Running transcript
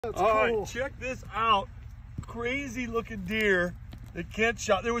That's All cool. right, check this out. Crazy looking deer that Kent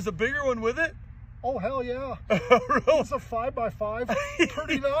shot. There was a bigger one with it? Oh, hell yeah. Really? It's a 5x5.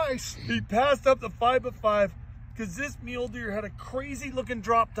 Pretty nice. He passed up the 5x5 because this mule deer had a crazy looking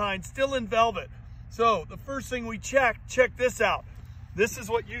drop tine still in velvet. So the first thing we check this out. This is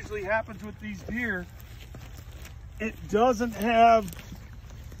what usually happens with these deer. It doesn't have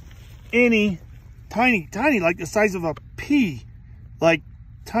any tiny, like the size of a pea, like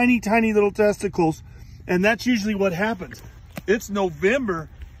tiny little testicles. And that's usually what happens. It's November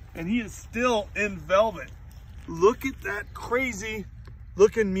and he is still in velvet. Look at that crazy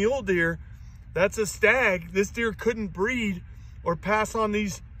looking mule deer. That's a stag. This deer couldn't breed or pass on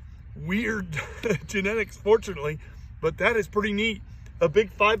these weird genetics, fortunately, but that is pretty neat. A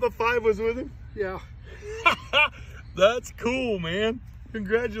big 5x5 was with him? Yeah. That's cool, man.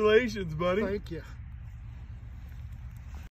 Congratulations, buddy. Thank you.